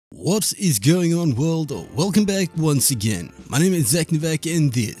What is going on, world? Welcome back once again. My name is ZacNovak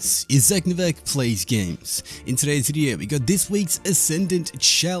and this is ZacNovak Plays Games. In today's video we got this week's Ascendant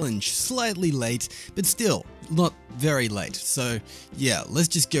challenge, slightly late but still not very late, so yeah, let's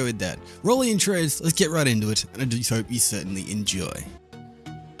just go with that. Roll the intros, let's get right into it, and I do hope you certainly enjoy.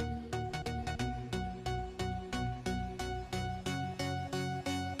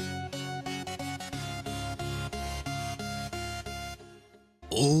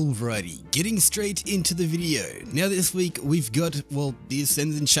 Alrighty, getting straight into the video. Now this week we've got, well, the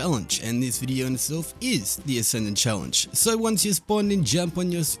Ascendant Challenge, and this video in itself is the Ascendant Challenge. So once you're spawned in, jump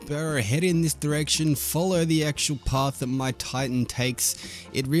on your sparrow, head in this direction, follow the actual path that my Titan takes.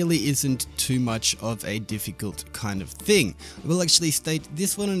 It really isn't too much of a difficult kind of thing. I will actually state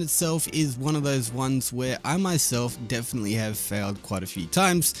this one in itself is one of those ones where I myself definitely have failed quite a few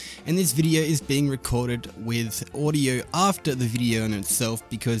times, and this video is being recorded with audio after the video in itself,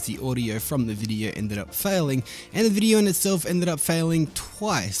 because the audio from the video ended up failing, and the video in itself ended up failing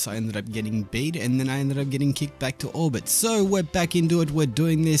twice. I ended up getting beat, and then I ended up getting kicked back to orbit. So we're back into it, we're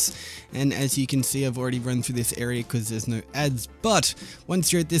doing this, and as you can see I've already run through this area because there's no ads. But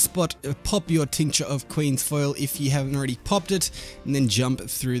once you're at this spot, pop your tincture of Queen's Foil if you haven't already popped it, and then jump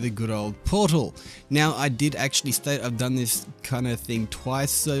through the good old portal. Now I did actually state I've done this kind of thing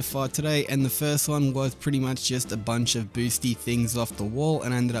twice so far today, and the first one was pretty much just a bunch of boosty things off the wall,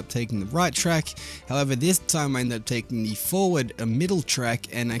 and I ended up taking the right track. However, this time I ended up taking the forward middle track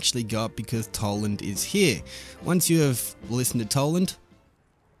and actually go up because Toland is here. Once you have listened to Toland,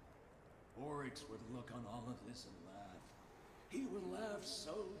 Oryx would look on all of this and laugh. He would laugh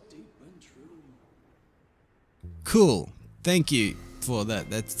so deep and true. cool, thank you for that.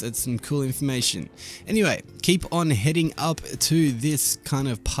 That's some cool information. Anyway, keep on heading up to this kind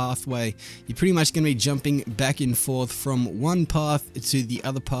of pathway. You're pretty much going to be jumping back and forth from one path to the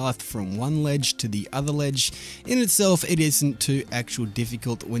other path, from one ledge to the other ledge. In itself, it isn't too actual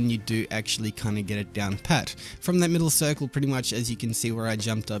difficult when you do actually kind of get it down pat. From that middle circle, pretty much as you can see where I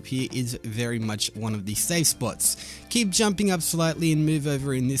jumped up here, is very much one of the safe spots. Keep jumping up slightly and move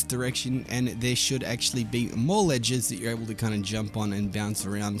over in this direction, and there should actually be more ledges that you're able to kind of jump on and bounce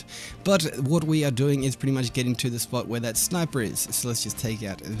around. But what we are doing is pretty much getting to the spot where that sniper is. So let's just take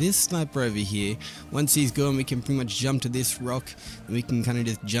out this sniper over here. Once he's gone, we can pretty much jump to this rock, and we can kind of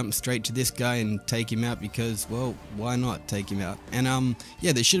just jump straight to this guy and take him out because, well, why not take him out? And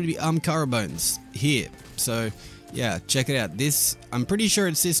yeah, there should be Cara bones here. So yeah, check it out. This, I'm pretty sure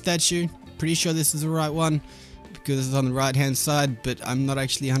it's this statue. Pretty sure this is the right one, because it's on the right hand side, but I'm not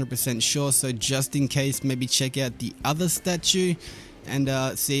actually 100% sure, so just in case, maybe check out the other statue and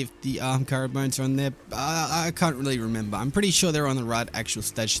see if the Cara bones are on there. I can't really remember. I'm pretty sure they're on the right actual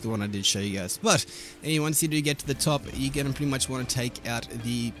statue, the one I did show you guys. But anyway, once you do get to the top, you're gonna pretty much want to take out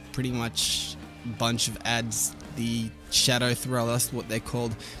the pretty much bunch of ads, the shadow thrower, that's what they're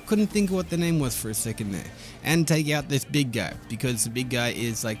called. Couldn't think of what the name was for a second there. And take out this big guy, because the big guy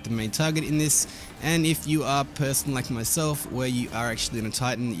is like the main target in this. And if you are a person like myself, where you are actually on a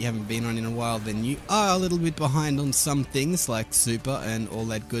Titan that you haven't been on in a while, then you are a little bit behind on some things like super and all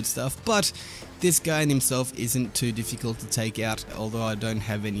that good stuff. But this guy in himself isn't too difficult to take out, although I don't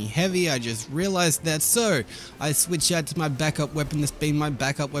have any heavy. I just realized that, so I switch out to my backup weapon that's been my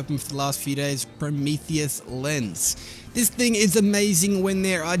backup weapon for the last few days, Prometheus Lens. This thing is amazing when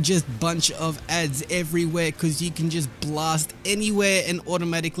there are just a bunch of ads everywhere, because you can just blast anywhere and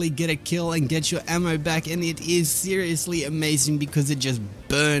automatically get a kill and get your ammo back, and it is seriously amazing because it just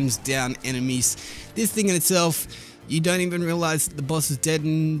burns down enemies. This thing in itself, you don't even realize the boss is dead,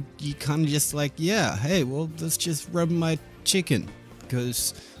 and you kind of just like, yeah, hey, well, let's just rub my chicken,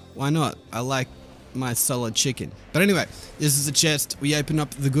 because why not? I like my solid chicken. But anyway, this is a chest. We open up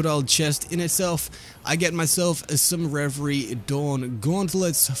the good old chest in itself. I get myself some Reverie Dawn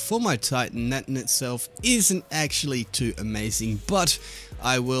gauntlets for my Titan. That in itself isn't actually too amazing, but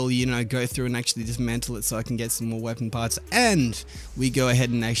I will, you know, go through and actually dismantle it so I can get some more weapon parts, and we go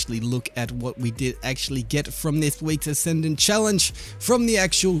ahead and actually look at what we did actually get from this week's Ascendant Challenge. From the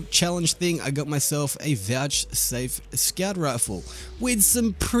actual challenge thing, I got myself a Vouchsafe Scout Rifle with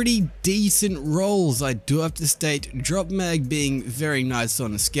some pretty decent rolls, I do have to state. Drop mag being very nice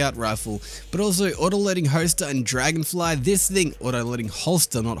on a Scout Rifle, but also auto-loading holster and Dragonfly. This thing, auto-loading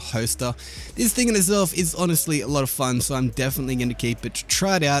holster, not hoster. This thing in itself is honestly a lot of fun, so I'm definitely going to keep it,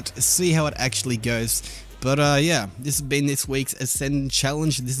 try it out, see how it actually goes. But yeah, this has been this week's Ascendant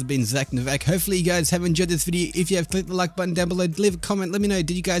Challenge. This has been ZacNovak. Hopefully you guys have enjoyed this video. If you have, click the like button down below. Leave a comment. Let me know,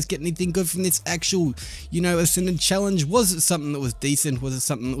 did you guys get anything good from this actual, Ascendant Challenge? Was it something that was decent? Was it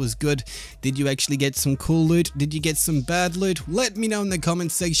something that was good? Did you actually get some cool loot? Did you get some bad loot? Let me know in the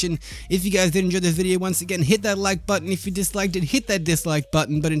comment section. If you guys did enjoy this video, once again, hit that like button. If you disliked it, hit that dislike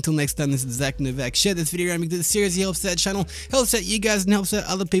button. But until next time, this is ZacNovak. Share this video around because it seriously helps that channel, helps out you guys, and helps out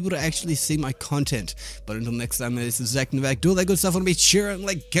other people to actually see my content. But until next time, this is ZacNovak. Do all that good stuff. I want to be cheering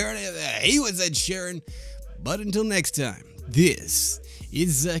like Karen. He was at Sharon. But until next time, this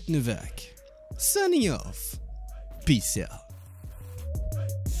is ZacNovak. Signing off. Peace out.